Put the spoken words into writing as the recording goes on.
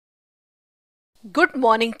Good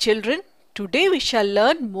morning, children. Today we shall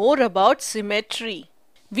learn more about symmetry.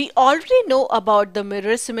 We already know about the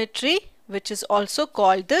mirror symmetry, which is also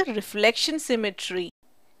called the reflection symmetry.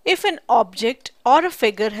 If an object or a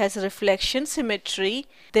figure has reflection symmetry,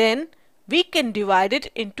 then we can divide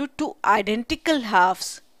it into two identical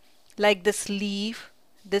halves, like this leaf,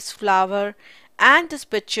 this flower, and this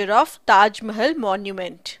picture of Taj Mahal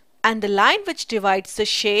monument. And the line which divides the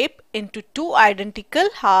shape into two identical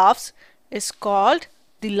halves is called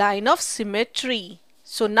the line of symmetry.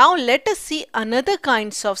 So now let us see another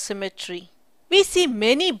kinds of symmetry. We see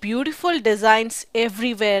many beautiful designs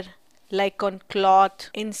everywhere, like on cloth,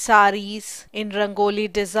 in saris, in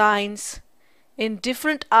rangoli designs, in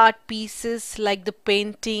different art pieces like the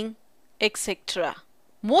painting, etc.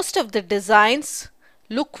 Most of the designs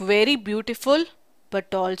look very beautiful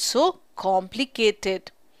but also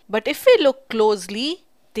complicated. But if we look closely,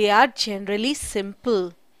 they are generally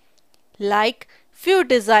simple. Like few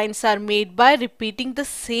designs are made by repeating the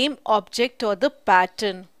same object or the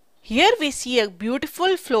pattern. Here we see a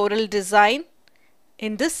beautiful floral design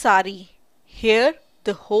in this sari. Here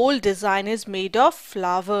the whole design is made of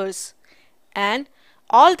flowers and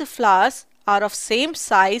all the flowers are of same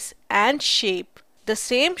size and shape. The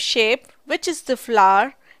same shape, which is the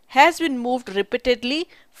flower, has been moved repeatedly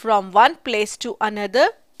from one place to another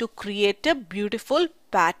to create a beautiful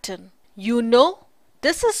pattern. You know,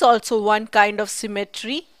 this is also one kind of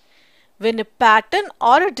symmetry. When a pattern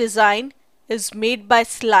or a design is made by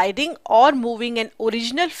sliding or moving an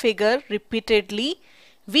original figure repeatedly,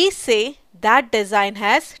 we say that design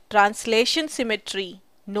has translation symmetry.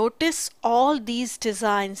 Notice all these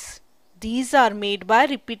designs. These are made by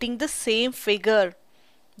repeating the same figure.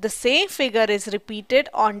 The same figure is repeated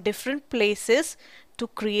on different places to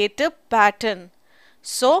create a pattern.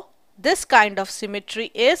 So, this kind of symmetry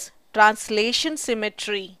is translation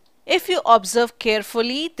symmetry. If you observe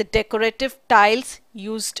carefully, the decorative tiles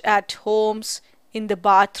used at homes, in the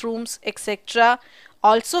bathrooms, etc.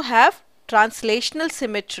 also have translational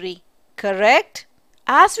symmetry, correct?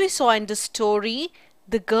 As we saw in the story,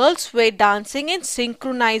 the girls were dancing in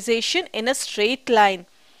synchronization in a straight line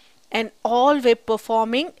and all were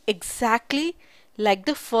performing exactly like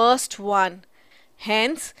the first one.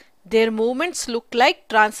 Hence, their movements look like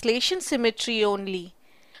translation symmetry only.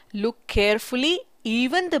 Look carefully,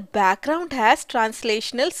 even the background has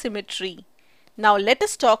translational symmetry. Now let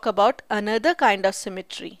us talk about another kind of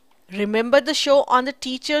symmetry. Remember the show on the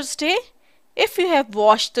Teacher's Day? If you have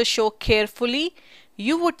watched the show carefully,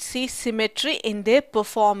 you would see symmetry in their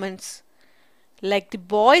performance. Like the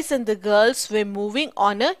boys and the girls were moving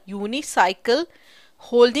on a unicycle,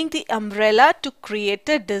 holding the umbrella to create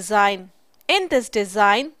a design. In this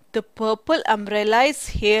design, the purple umbrella is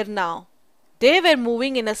here now. They were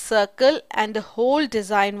moving in a circle and the whole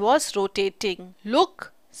design was rotating.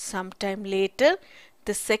 Look, sometime later,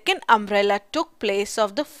 the second umbrella took place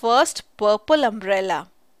of the first purple umbrella.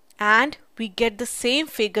 And we get the same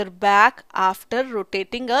figure back after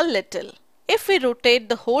rotating a little. If we rotate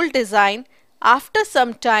the whole design, after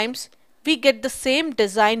some times, we get the same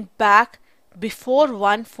design back before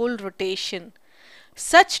one full rotation.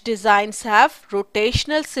 Such designs have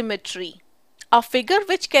rotational symmetry. A figure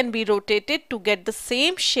which can be rotated to get the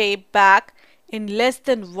same shape back in less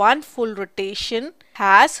than one full rotation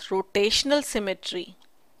has rotational symmetry.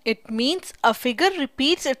 It means a figure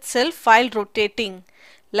repeats itself while rotating.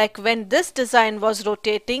 Like when this design was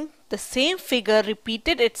rotating, the same figure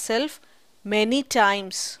repeated itself many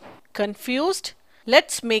times. Confused?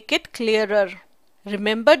 Let's make it clearer.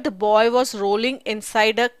 Remember the boy was rolling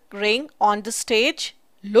inside a ring on the stage?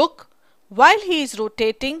 Look, while he is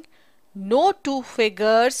rotating, no two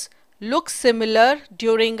figures look similar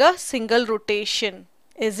during a single rotation.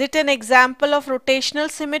 Is it an example of rotational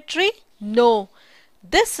symmetry? No,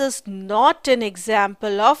 this is not an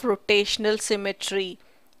example of rotational symmetry.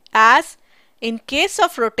 As in case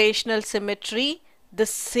of rotational symmetry, the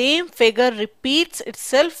same figure repeats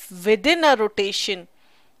itself within a rotation.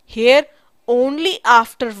 Here, only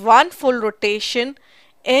after one full rotation,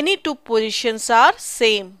 any two positions are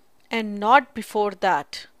same and not before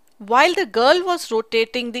that. While the girl was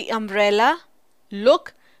rotating the umbrella,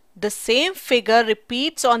 look, the same figure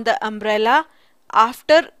repeats on the umbrella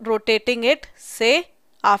after rotating it, say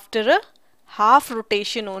after a half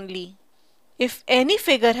rotation only. If any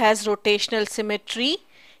figure has rotational symmetry,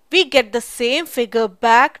 we get the same figure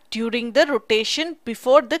back during the rotation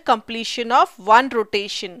before the completion of one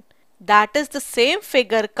rotation. That is, the same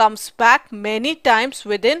figure comes back many times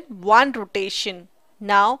within one rotation.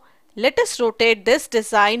 Now, let us rotate this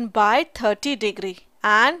design by 30 degrees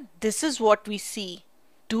and this is what we see.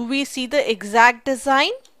 Do we see the exact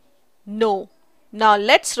design? No. Now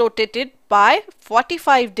let's rotate it by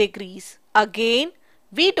 45 degrees. Again,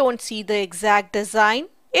 we don't see the exact design.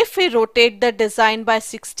 If we rotate the design by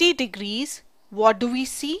 60 degrees, what do we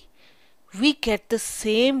see? We get the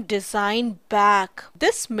same design back.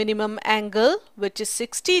 This minimum angle, which is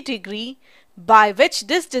 60 degree, by which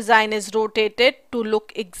this design is rotated to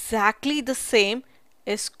look exactly the same,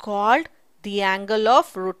 is called the angle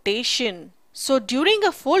of rotation. So during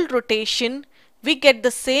a full rotation, we get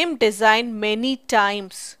the same design many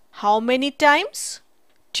times. How many times?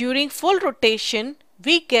 During full rotation,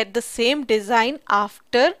 we get the same design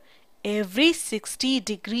after every 60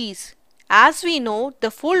 degrees. As we know, the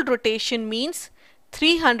full rotation means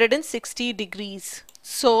 360 degrees.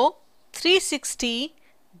 So 360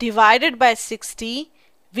 divided by 60,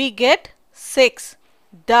 we get 6.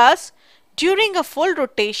 Thus, during a full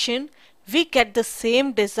rotation, we get the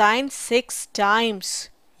same design 6 times.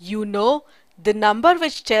 You know, the number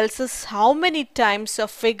which tells us how many times a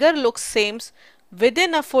figure looks same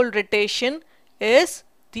within a full rotation is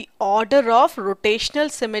the order of rotational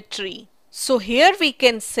symmetry. So here we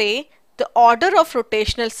can say the order of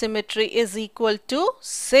rotational symmetry is equal to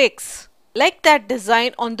 6. Like that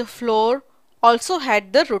design on the floor also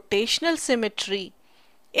had the rotational symmetry.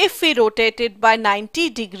 If we rotate it by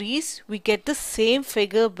 90 degrees, we get the same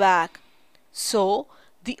figure back. So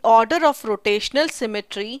the order of rotational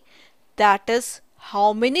symmetry, that is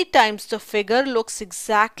how many times the figure looks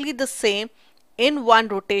exactly the same in one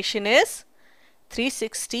rotation, is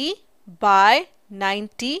 360 by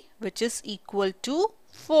 90, which is equal to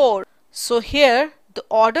 4. So here the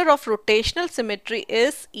order of rotational symmetry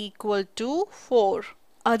is equal to 4.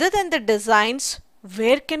 Other than the designs,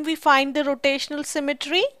 where can we find the rotational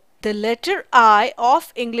symmetry? The letter I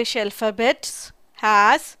of English alphabets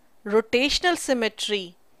has rotational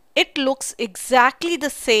symmetry. It looks exactly the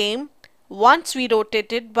same once we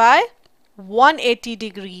rotate it by 180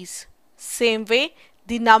 degrees. Same way,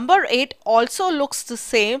 the number 8 also looks the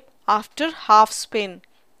same after half spin.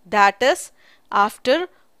 That is, after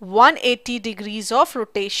 180 degrees of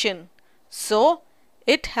rotation. So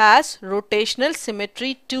it has rotational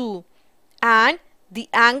symmetry too. And the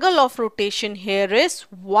angle of rotation here is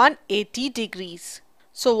 180 degrees.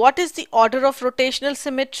 So what is the order of rotational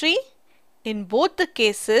symmetry? In both the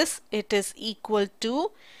cases, it is equal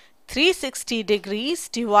to 360 degrees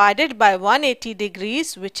divided by 180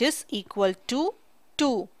 degrees, which is equal to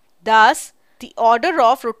 2. Thus, the order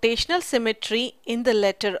of rotational symmetry in the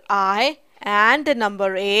letter I and the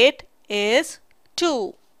number 8 is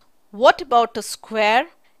 2. What about a square?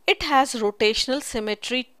 It has rotational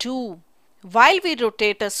symmetry too. While we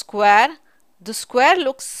rotate a square, the square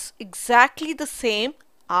looks exactly the same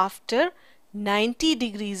after 90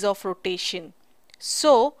 degrees of rotation.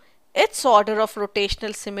 So, its order of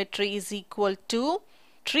rotational symmetry is equal to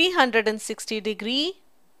 360 degree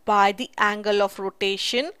by the angle of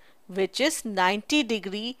rotation, which is 90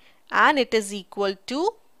 degree, and it is equal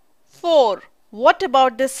to 4. What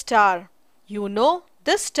about this star? You know,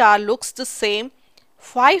 this star looks the same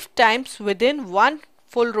 5 times within one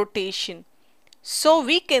full rotation. So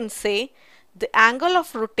we can say the angle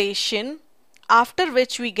of rotation after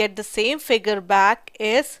which we get the same figure back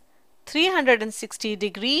is 360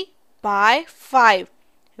 degree by 5,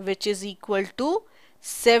 which is equal to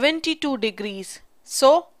 72 degrees.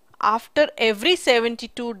 So after every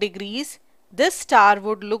 72 degrees, this star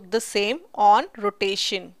would look the same on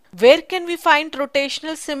rotation. Where can we find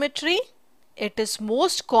rotational symmetry? It is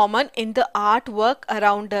most common in the artwork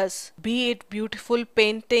around us, be it beautiful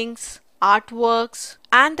paintings, artworks,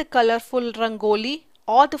 and the colorful rangoli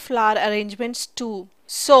or the flower arrangements too.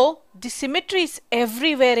 So the symmetry is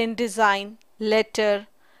everywhere in design, letter,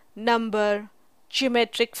 number,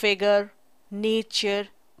 geometric figure, nature,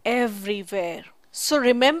 everywhere. So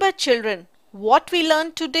remember children, what we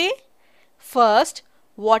learned today? First,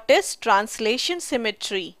 what is translation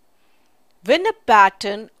symmetry? When a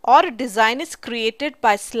pattern or a design is created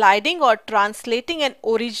by sliding or translating an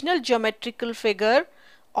original geometrical figure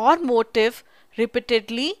or motif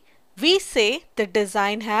repeatedly, we say the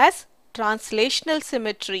design has translational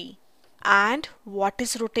symmetry. And what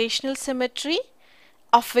is rotational symmetry?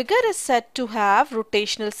 A figure is said to have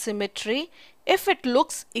rotational symmetry if it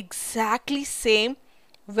looks exactly same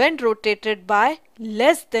when rotated by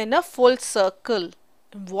less than a full circle.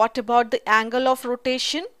 What about the angle of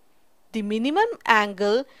rotation? The minimum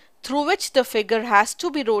angle through which the figure has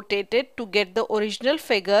to be rotated to get the original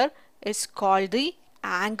figure is called the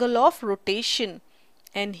angle of rotation.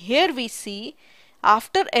 And here we see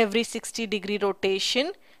after every 60 degree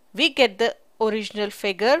rotation we get the original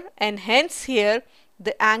figure, and hence here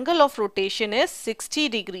the angle of rotation is 60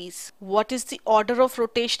 degrees. What is the order of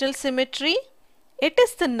rotational symmetry? It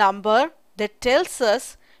is the number that tells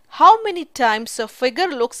us how many times a figure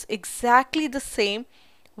looks exactly the same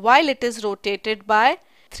while it is rotated by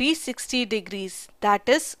 360 degrees, that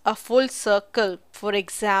is a full circle. For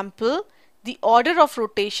example, the order of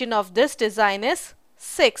rotation of this design is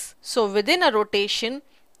 6. So within a rotation,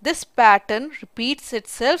 this pattern repeats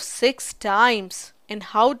itself 6 times. And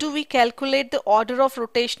how do we calculate the order of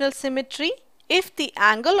rotational symmetry? If the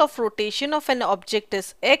angle of rotation of an object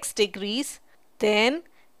is x degrees, then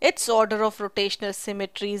its order of rotational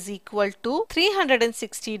symmetry is equal to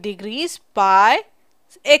 360 degrees by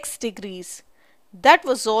x degrees. That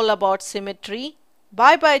was all about symmetry.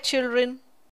 Bye bye children.